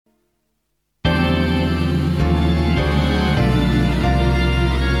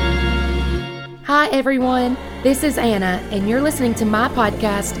everyone. This is Anna, and you're listening to my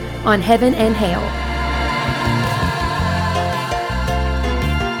podcast on Heaven and Hell.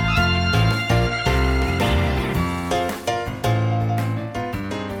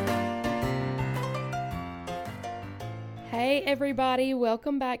 Hey, everybody.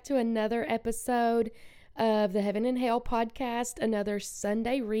 Welcome back to another episode of the Heaven and Hell podcast, another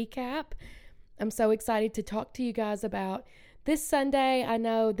Sunday recap. I'm so excited to talk to you guys about this Sunday. I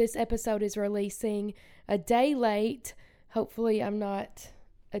know this episode is releasing a day late. Hopefully I'm not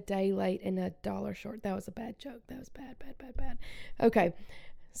a day late and $1 short. That was a bad joke. That was bad. Okay.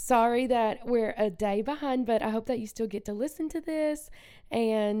 Sorry that we're a day behind, but I hope that you still get to listen to this.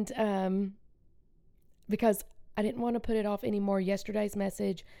 And because I didn't want to put it off anymore. Yesterday's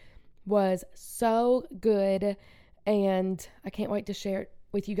message was so good, and I can't wait to share it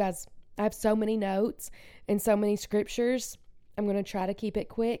with you guys. I have so many notes and so many scriptures. I'm going to try to keep it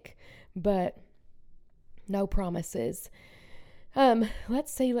quick, but no promises.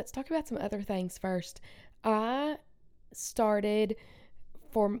 Let's talk about some other things first. I started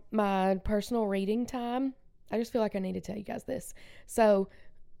for my personal reading time. I just feel like I need to tell you guys this. So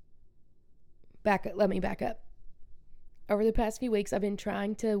let me back up. Over the past few weeks, I've been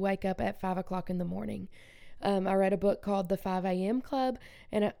trying to wake up at 5 o'clock in the morning. I read a book called The 5 a.m. Club,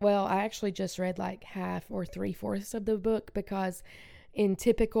 and I actually just read like half or 3/4 of the book, because in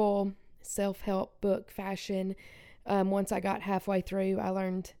typical self-help book fashion, once I got halfway through, I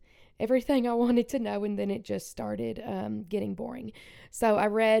learned everything I wanted to know, and then it just started getting boring. So I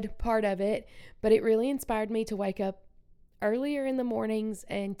read part of it, but it really inspired me to wake up earlier in the mornings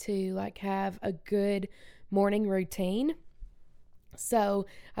and to have a good morning routine. So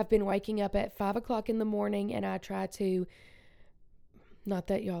I've been waking up at 5 o'clock in the morning, and I try to, not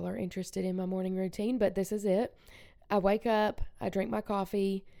that y'all are interested in my morning routine, but this is it. I wake up, I drink my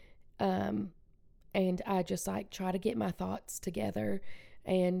coffee, and I just try to get my thoughts together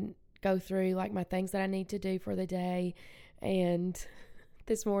and go through my things that I need to do for the day. And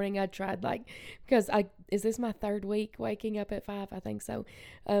this morning I tried because is this my third week waking up at 5? I think so.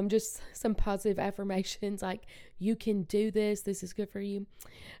 Just some positive affirmations you can do this. This is good for you.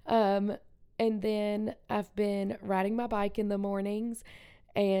 And then I've been riding my bike in the mornings,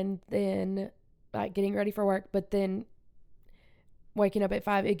 and then getting ready for work. But then waking up at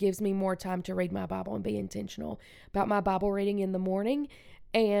 5, it gives me more time to read my Bible and be intentional about my Bible reading in the morning.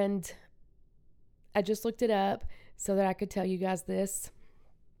 And I just looked it up so that I could tell you guys this.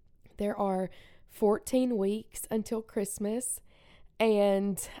 There are 14 weeks until Christmas,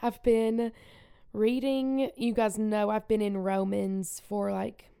 and I've been reading, you guys know I've been in Romans for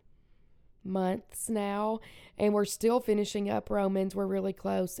months now, and we're still finishing up Romans. We're really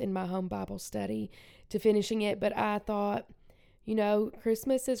close in my home Bible study to finishing it, but I thought,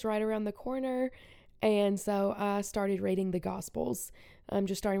 Christmas is right around the corner, and so I started reading the Gospels. I'm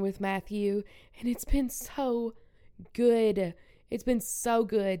just starting with Matthew, and it's been so good. It's been so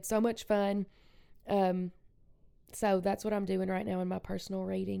good, so much fun. So that's what I'm doing right now in my personal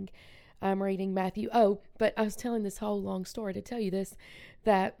reading. I'm reading Matthew. Oh, but I was telling this whole long story to tell you this,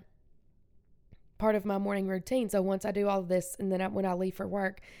 that part of my morning routine. So once I do all of this, and then when I leave for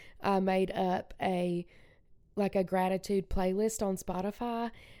work, I made up a gratitude playlist on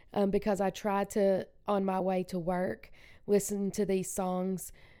Spotify, because I try to, on my way to work, listen to these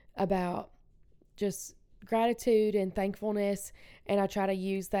songs about just gratitude and thankfulness, and I try to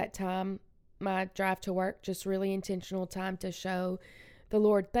use that time, my drive to work, just really intentional time to show the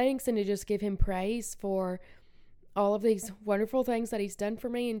Lord thanks and to just give him praise for all of these wonderful things that he's done for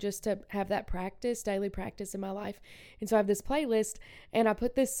me, and just to have that daily practice in my life. And so I have this playlist, and I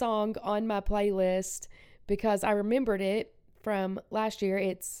put this song on my playlist because I remembered it from last year.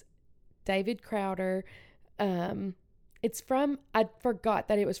 It's David Crowder. I forgot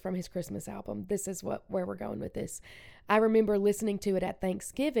that it was from his Christmas album. This is where we're going with this. I remember listening to it at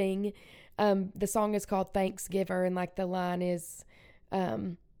Thanksgiving. The song is called Thanksgiver, and the line is,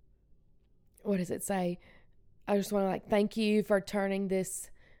 what does it say? I just want to thank you for turning this.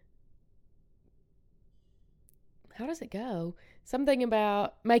 How does it go? Something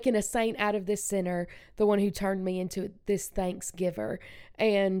about making a saint out of this sinner, the one who turned me into this Thanksgiver.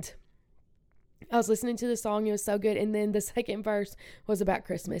 And I was listening to the song. It was so good. And then the second verse was about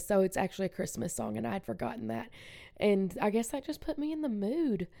Christmas. So it's actually a Christmas song, and I had forgotten that. And I guess that just put me in the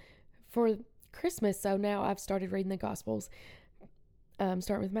mood for Christmas. So now I've started reading the Gospels,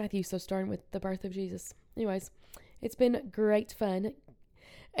 starting with Matthew. So starting with the birth of Jesus. Anyways, it's been great fun.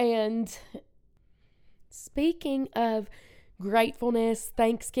 And speaking of gratefulness,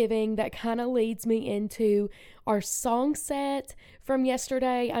 thanksgiving. That kind of leads me into our song set from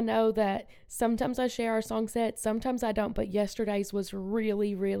yesterday. I know that sometimes I share our song set, sometimes I don't, but yesterday's was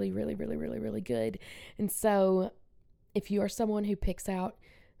really, really, really, really, really, really good. And so if you are someone who picks out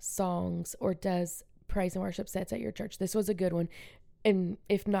songs or does praise and worship sets at your church, this was a good one. And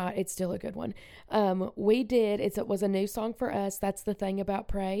if not, it's still a good one. It was a new song for us. That's the thing about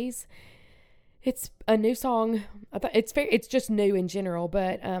praise. It's a new song. It's just new in general,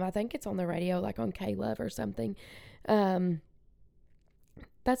 but I think it's on the radio, like on K-Love or something.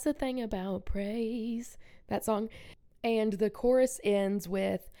 That's the thing about praise, that song. And the chorus ends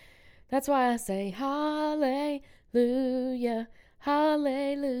with, that's why I say hallelujah,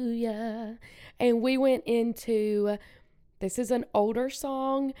 hallelujah. And we went into, this is an older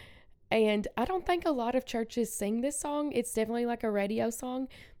song, and I don't think a lot of churches sing this song. It's definitely like a radio song,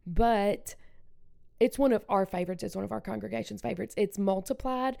 but it's one of our favorites. It's one of our congregation's favorites. It's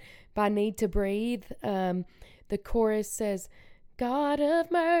Multiplied by Need to Breathe. The chorus says, God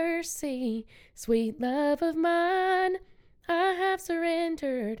of mercy, sweet love of mine, I have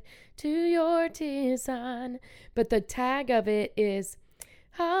surrendered to your design. But the tag of it is,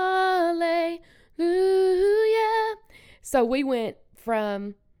 hallelujah. So we went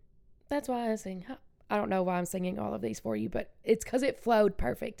from, that's why I sing, I don't know why I'm singing all of these for you, but it's because it flowed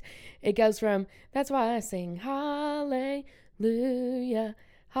perfect. It goes from, that's why I sing hallelujah,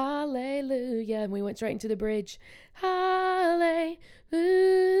 hallelujah. And we went straight into the bridge. Hallelujah.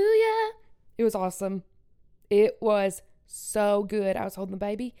 It was awesome. It was so good. I was holding the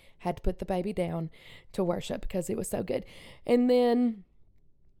baby, had to put the baby down to worship because it was so good. And then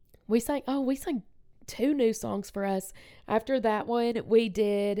we sang 2 new songs for us. After that one, we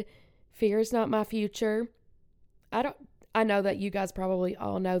did Fear Is Not My Future. I know that you guys probably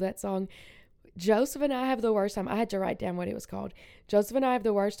all know that song. Joseph and I have the worst time. I had to write down what it was called. Joseph and I have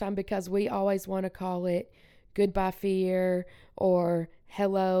the worst time because we always want to call it Goodbye Fear or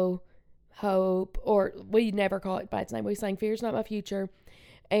Hello Hope, or we never call it by its name. We sang Fear Is Not My Future.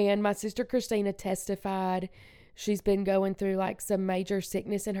 And my sister Christina testified. She's been going through like some major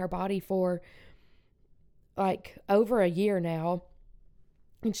sickness in her body for like over a year now.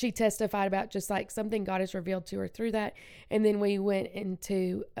 And she testified about just like something God has revealed to her through that. And then we went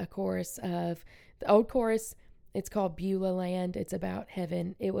into a chorus of the old chorus. It's called Beulah Land. It's about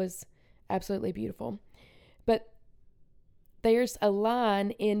heaven. It was absolutely beautiful. But there's a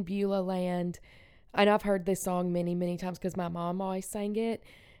line in Beulah Land, and I've heard this song many, many times because my mom always sang it.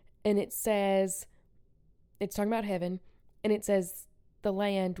 And it says, it's talking about heaven. And it says, the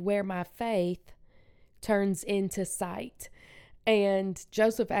land where my faith turns into sight. And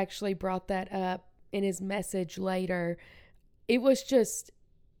Joseph actually brought that up in his message later. It was just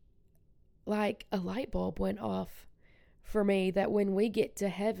like a light bulb went off for me that when we get to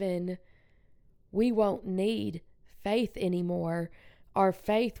heaven, we won't need faith anymore. Our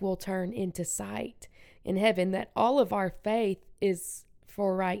faith will turn into sight in heaven, that all of our faith is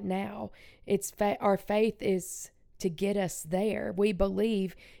for right now. Our faith is to get us there. We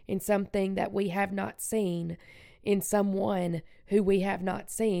believe in something that we have not seen, in someone who we have not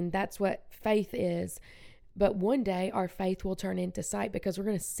seen. That's what faith is. But one day our faith will turn into sight because we're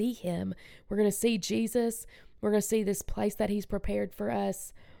going to see him. We're going to see Jesus. We're going to see this place that he's prepared for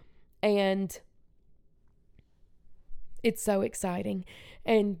us. And it's so exciting.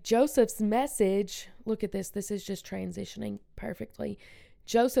 And Joseph's message, look at this. This is just transitioning perfectly.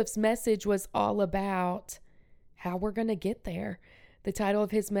 Joseph's message was all about how we're going to get there. The title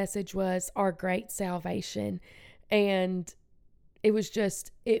of his message was Our Great Salvation. And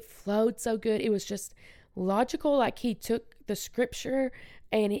it flowed so good. It was just logical. Like he took the scripture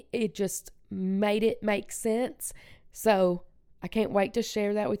and it just made it make sense. So I can't wait to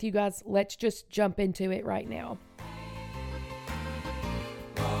share that with you guys. Let's just jump into it right now.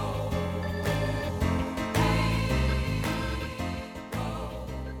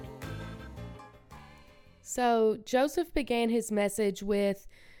 So Joseph began his message with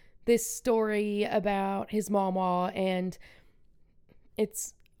this story about his mama, and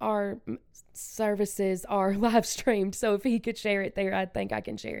our services are live streamed. So if he could share it there, I think I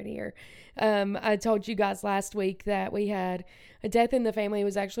can share it here. I told you guys last week that we had a death in the family. It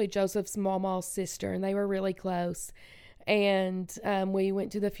was actually Joseph's mama's sister, and they were really close. And we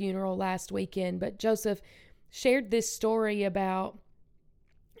went to the funeral last weekend, but Joseph shared this story about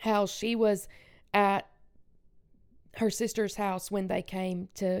how she was at her sister's house when they came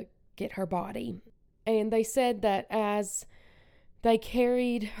to get her body. And they said that as they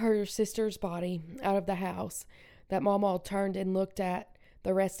carried her sister's body out of the house, that Mama turned and looked at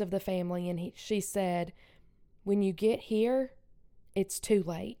the rest of the family, and she said, when you get here, it's too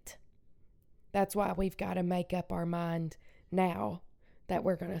late. That's why we've got to make up our mind now that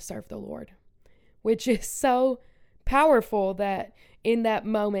we're going to serve the Lord, which is so powerful that in that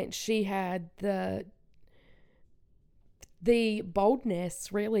moment she had the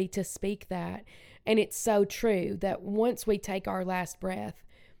boldness really to speak that. And it's so true that once we take our last breath,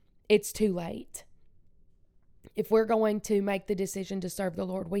 it's too late. If we're going to make the decision to serve the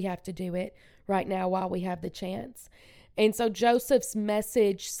Lord, we have to do it right now while we have the chance. And so Joseph's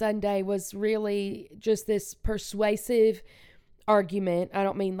message Sunday was really just this persuasive argument. I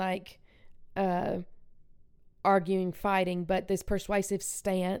don't mean like arguing, fighting, but this persuasive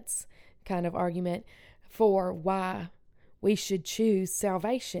stance kind of argument for why we should choose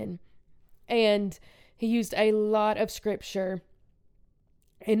salvation. And he used a lot of scripture,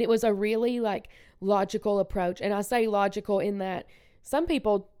 and it was a really like logical approach. And I say logical in that some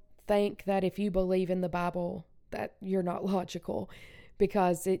people think that if you believe in the Bible that you're not logical,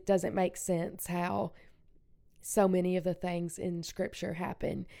 because it doesn't make sense how so many of the things in scripture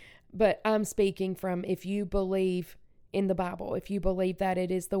happen. But I'm speaking from, if you believe in the Bible, if you believe that it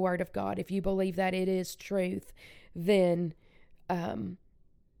is the word of God, if you believe that it is truth, then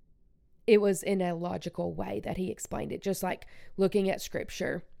it was in a logical way that he explained it. Just like looking at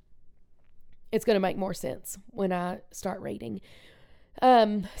scripture, it's going to make more sense when I start reading.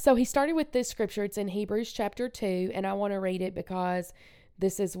 So he started with this scripture. It's in Hebrews chapter 2, and I want to read it because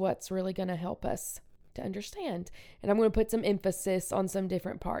this is what's really going to help us to understand. And I'm going to put some emphasis on some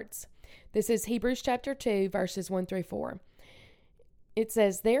different parts. This is Hebrews chapter 2, verses 1 through 4. It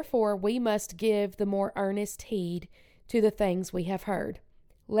says, "Therefore we must give the more earnest heed to the things we have heard,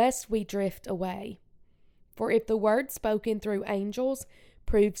 lest we drift away. For if the word spoken through angels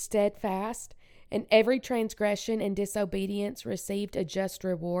proved steadfast, and every transgression and disobedience received a just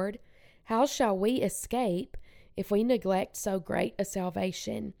reward, how shall we escape if we neglect so great a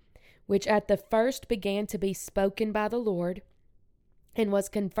salvation, which at the first began to be spoken by the Lord, and was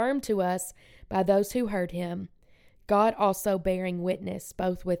confirmed to us by those who heard him, God also bearing witness,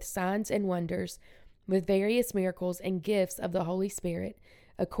 both with signs and wonders, with various miracles and gifts of the Holy Spirit,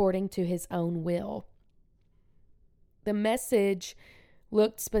 according to his own will." The Message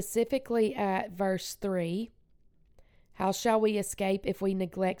looked specifically at verse 3. "How shall we escape if we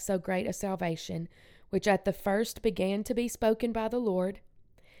neglect so great a salvation, which at the first began to be spoken by the Lord,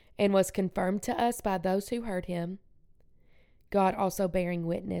 and was confirmed to us by those who heard him, God also bearing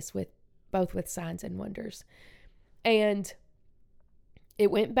witness with both with signs and wonders." And it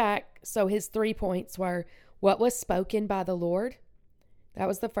went back. So his 3 points were what was spoken by the Lord. That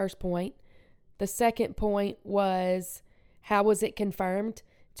was the first point. The second point was how was it confirmed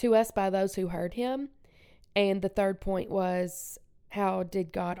to us by those who heard him? And the third point was how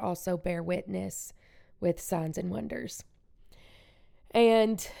did God also bear witness with signs and wonders?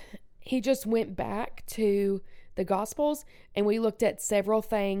 And he just went back to the Gospels, and we looked at several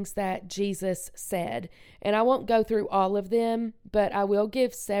things that Jesus said. And I won't go through all of them, but I will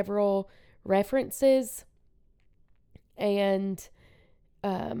give several references, and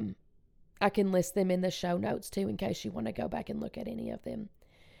I can list them in the show notes too, in case you want to go back and look at any of them.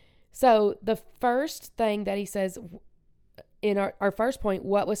 So the first thing that he says in our first point,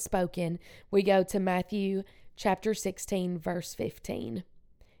 what was spoken, we go to Matthew chapter 16, verse 15.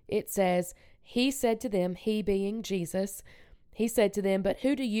 It says, "He said to them," he being Jesus, "he said to them, 'But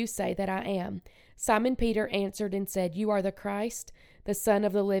who do you say that I am?' Simon Peter answered and said, 'You are the Christ, the Son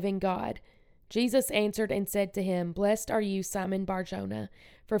of the living God.' Jesus answered and said to him, 'Blessed are you, Simon Bar-Jonah,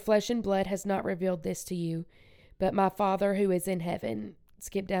 for flesh and blood has not revealed this to you, but my Father who is in heaven.'"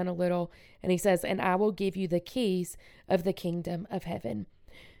 Skip down a little, and he says, "And I will give you the keys of the kingdom of heaven."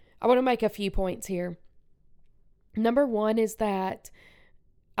 I want to make a few points here. Number one is that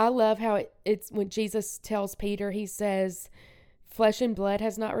I love how it's when Jesus tells Peter, he says, "Flesh and blood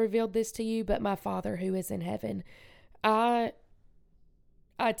has not revealed this to you, but my Father who is in heaven."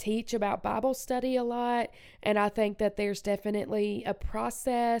 I teach about Bible study a lot, and I think that there's definitely a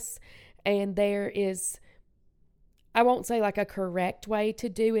process, and there is, I won't say like a correct way to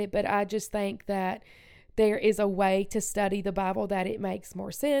do it, but I just think that there is a way to study the Bible that it makes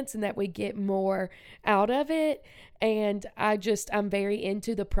more sense and that we get more out of it. And I'm very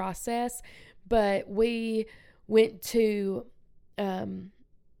into the process. But we went to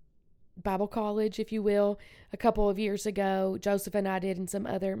Bible college, if you will, a couple of years ago. Joseph and I did, and some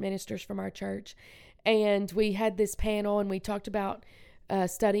other ministers from our church. And we had this panel, and we talked about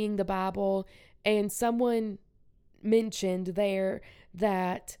studying the Bible. And someone mentioned there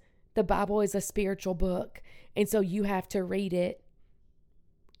that the Bible is a spiritual book, and so you have to read it,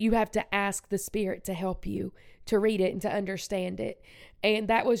 you have to ask the Spirit to help you to read it and to understand it. And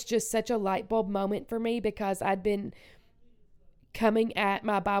that was just such a light bulb moment for me, because I'd been coming at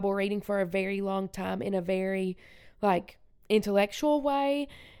my Bible reading for a very long time in a very intellectual way.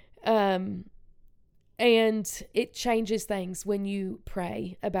 And it changes things when you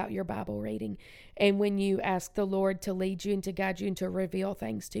pray about your Bible reading and when you ask the Lord to lead you and to guide you and to reveal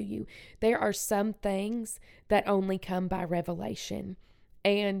things to you. There are some things that only come by revelation,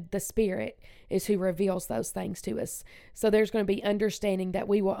 and the Spirit is who reveals those things to us. So there's going to be understanding that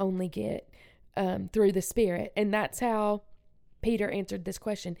we will only get through the Spirit. And that's how Peter answered this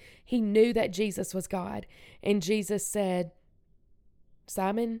question. He knew that Jesus was God. And Jesus said,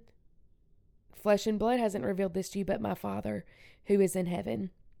 Simon, flesh and blood hasn't revealed this to you, but my Father who is in heaven.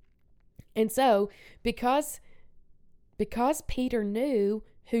 And so, because Peter knew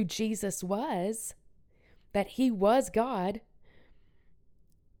who Jesus was, that he was God,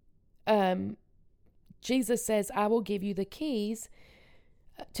 Jesus says, I will give you the keys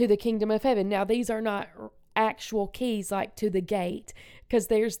to the kingdom of heaven. Now, these are not actual keys like to the gate, because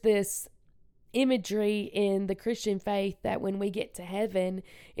there's this imagery in the Christian faith that when we get to heaven,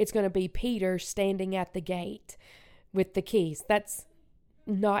 it's going to be Peter standing at the gate with the keys. That's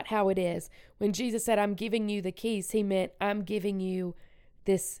not how it is. When Jesus said, I'm giving you the keys, he meant I'm giving you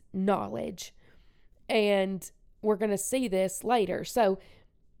this knowledge. And we're going to see this later. So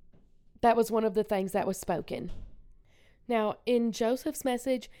that was one of the things that was spoken. Now, in Joseph's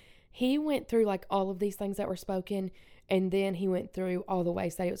message, he went through all of these things that were spoken, and then he went through all the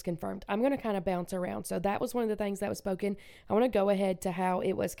ways that it was confirmed. I'm going to kind of bounce around. So that was one of the things that was spoken. I want to go ahead to how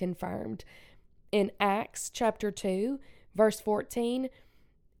it was confirmed. In Acts chapter 2, verse 14,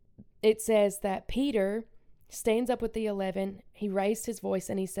 it says that Peter stands up with the 11. He raised his voice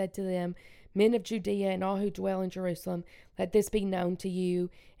and he said to them, Men of Judea and all who dwell in Jerusalem, let this be known to you,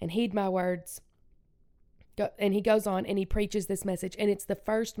 and heed my words. And he goes on and he preaches this message, and it's the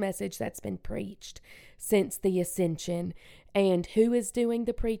first message that's been preached since the ascension. And who is doing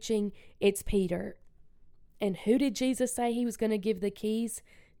the preaching? It's Peter. And who did Jesus say he was going to give the keys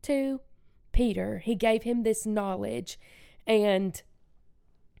to? Peter. He gave him this knowledge, and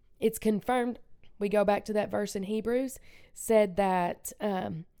it's confirmed. We go back to that verse in Hebrews, said that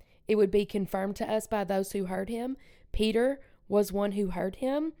it would be confirmed to us by those who heard him. Peter was one who heard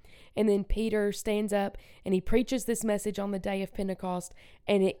him. And then Peter stands up and he preaches this message on the day of Pentecost,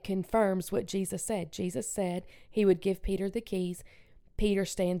 and it confirms what Jesus said. Jesus said he would give Peter the keys. Peter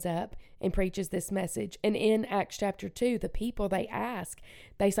stands up and preaches this message. And in Acts chapter 2, the people, they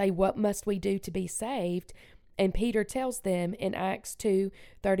say, what must we do to be saved? And Peter tells them in Acts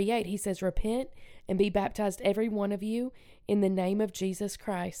 2:38, he says, repent and be baptized every one of you in the name of Jesus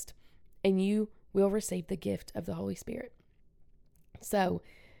Christ, and you will receive the gift of the Holy Spirit. So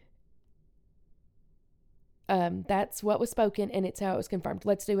that's what was spoken, and it's how it was confirmed.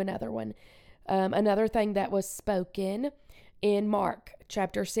 Let's do another one. Another thing that was spoken in Mark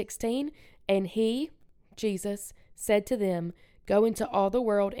chapter 16, and he, Jesus, said to them, go into all the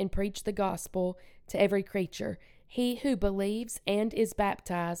world and preach the gospel to every creature. He who believes and is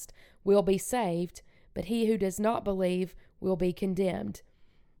baptized will be saved, but he who does not believe will be condemned.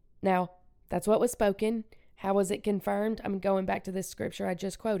 Now, that's what was spoken. How was it confirmed? I'm going back to this scripture I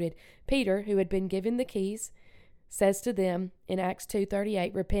just quoted. Peter, who had been given the keys, says to them in Acts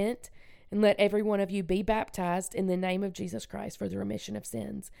 2:38, repent and let every one of you be baptized in the name of Jesus Christ for the remission of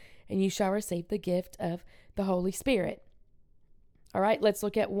sins, and you shall receive the gift of the Holy Spirit. All right, let's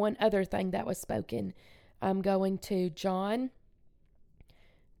look at one other thing that was spoken. I'm going to John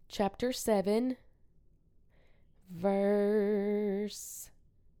chapter 7,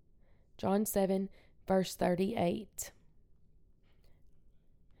 John 7, verse 38.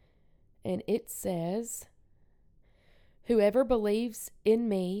 And it says, whoever believes in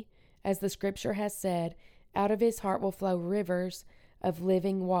me, as the scripture has said, out of his heart will flow rivers of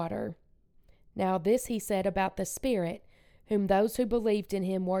living water. Now this he said about the Spirit, whom those who believed in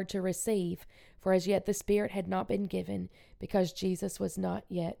him were to receive, for as yet the Spirit had not been given, because Jesus was not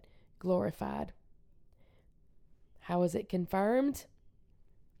yet glorified. How is it confirmed?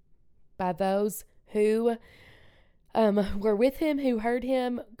 By those who were with him, who heard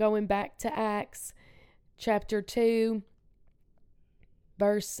him. Going back to Acts chapter 2,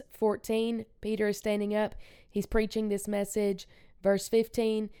 verse 14, Peter is standing up. He's preaching this message. Verse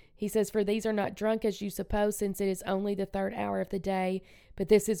 15, he says, for these are not drunk as you suppose, since it is only the third hour of the day. But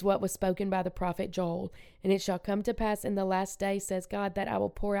this is what was spoken by the prophet Joel. And it shall come to pass in the last day, says God, that I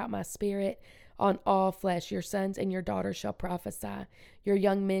will pour out my Spirit on all flesh. Your sons and your daughters shall prophesy. Your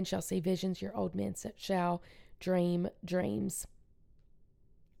young men shall see visions. Your old men shall dream dreams.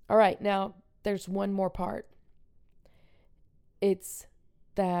 All right, now there's one more part. It's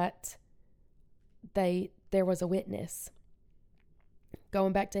that there was a witness.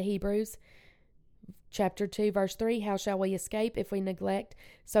 Going back to Hebrews chapter 2, verse 3, how shall we escape if we neglect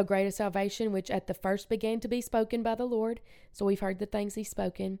so great a salvation, which at the first began to be spoken by the Lord? So we've heard the things he's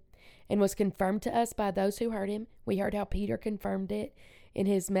spoken, and was confirmed to us by those who heard him. We heard how Peter confirmed it in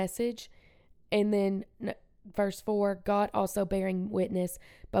his message. And then verse 4, God also bearing witness,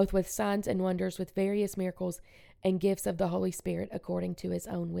 both with signs and wonders, with various miracles and gifts of the Holy Spirit according to his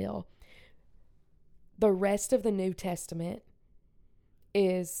own will. The rest of the New Testament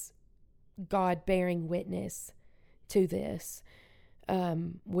is God bearing witness to this.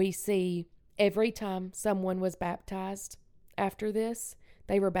 We see every time someone was baptized after this,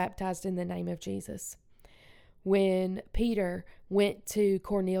 they were baptized in the name of Jesus. When Peter went to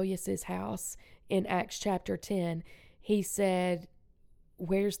Cornelius's house in Acts chapter 10, he said,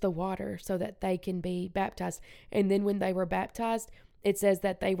 where's the water so that they can be baptized? And then when they were baptized, it says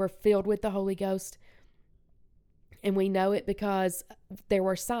that they were filled with the Holy Ghost. And we know it because there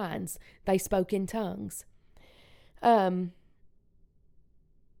were signs. They spoke in tongues. And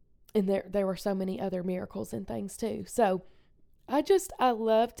there were so many other miracles and things too. So I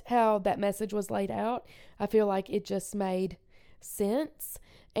loved how that message was laid out. I feel like it just made sense.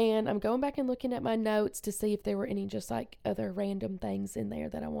 And I'm going back and looking at my notes to see if there were any just like other random things in there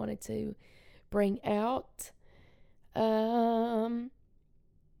that I wanted to bring out. I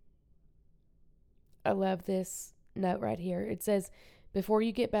love this note right here. It says, before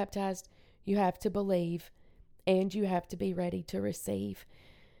you get baptized, you have to believe and you have to be ready to receive.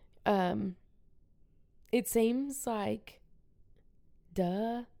 It seems like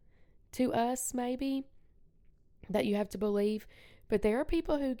duh to us maybe that you have to believe, but there are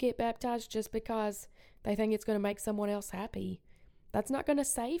people who get baptized just because they think it's going to make someone else happy. That's not going to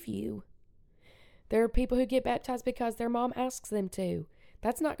save you. There are people who get baptized because their mom asks them to.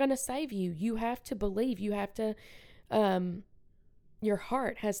 That's not going to save you. You have to believe. You have to, your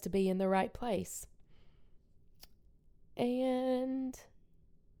heart has to be in the right place. And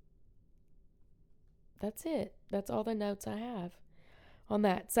that's it. That's all the notes I have on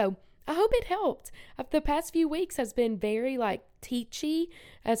that. So I hope it helped. The past few weeks has been very teachy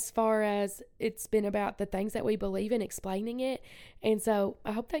as far as it's been about the things that we believe in, explaining it. And so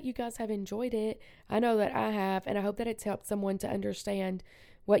I hope that you guys have enjoyed it. I know that I have, and I hope that it's helped someone to understand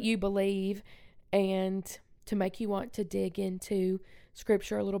what you believe and to make you want to dig into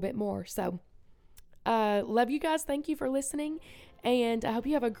scripture a little bit more. So love you guys. Thank you for listening. And I hope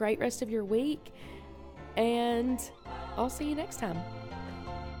you have a great rest of your week. And I'll see you next time.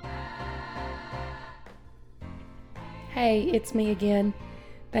 Hey, it's me again.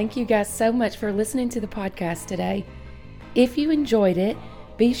 Thank you guys so much for listening to the podcast today. If you enjoyed it,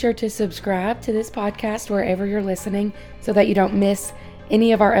 be sure to subscribe to this podcast wherever you're listening so that you don't miss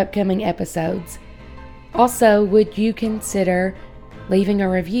any of our upcoming episodes. Also, would you consider leaving a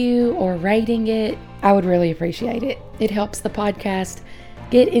review or rating it? I would really appreciate it. It helps the podcast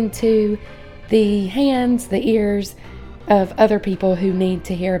get into the hands, the ears of other people who need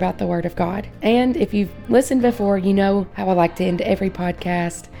to hear about the Word of God. And if you've listened before, you know how I like to end every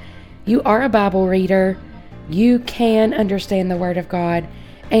podcast. You are a Bible reader. You can understand the Word of God,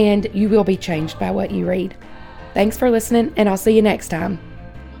 and you will be changed by what you read. Thanks for listening, and I'll see you next time.